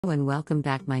And welcome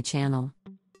back my channel.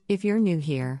 If you're new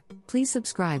here, please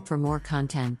subscribe for more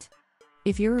content.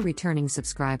 If you're a returning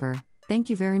subscriber, thank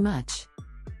you very much.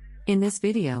 In this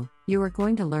video, you are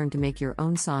going to learn to make your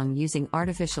own song using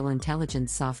artificial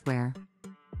intelligence software.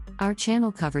 Our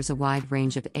channel covers a wide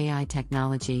range of AI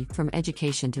technology from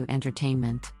education to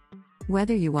entertainment.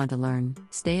 Whether you want to learn,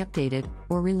 stay updated,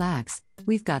 or relax,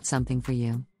 we've got something for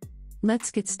you. Let's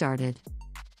get started.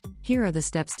 Here are the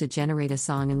steps to generate a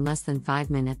song in less than 5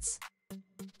 minutes.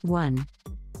 1.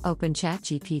 Open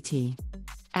ChatGPT.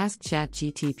 Ask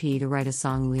ChatGPT to write a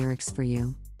song lyrics for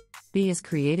you. Be as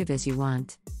creative as you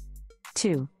want.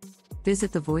 2.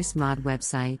 Visit the VoiceMod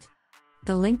website.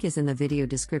 The link is in the video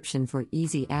description for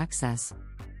easy access.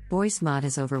 VoiceMod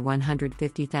has over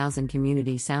 150,000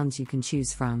 community sounds you can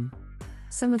choose from.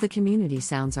 Some of the community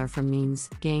sounds are from memes,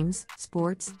 games,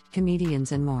 sports,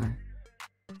 comedians, and more.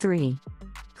 3.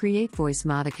 Create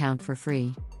VoiceMod account for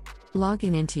free. Log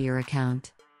into your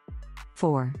account.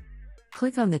 4.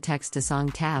 Click on the Text to Song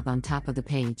tab on top of the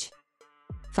page.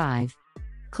 5.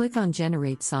 Click on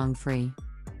Generate Song Free.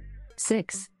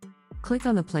 6. Click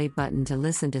on the play button to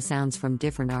listen to sounds from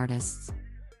different artists.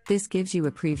 This gives you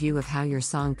a preview of how your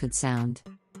song could sound.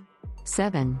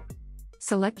 7.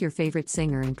 Select your favorite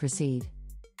singer and proceed.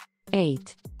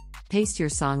 8. Paste your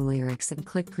song lyrics and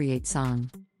click Create Song.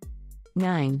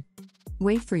 9.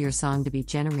 Wait for your song to be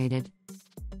generated.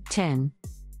 10.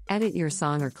 Edit your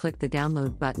song or click the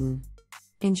download button.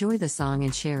 Enjoy the song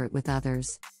and share it with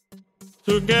others.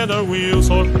 Together we'll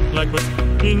soar like birds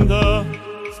in the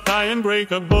sky and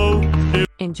break a bow.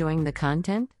 Enjoying the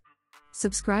content?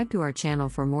 Subscribe to our channel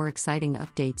for more exciting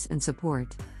updates and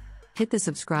support. Hit the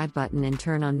subscribe button and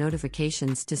turn on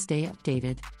notifications to stay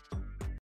updated.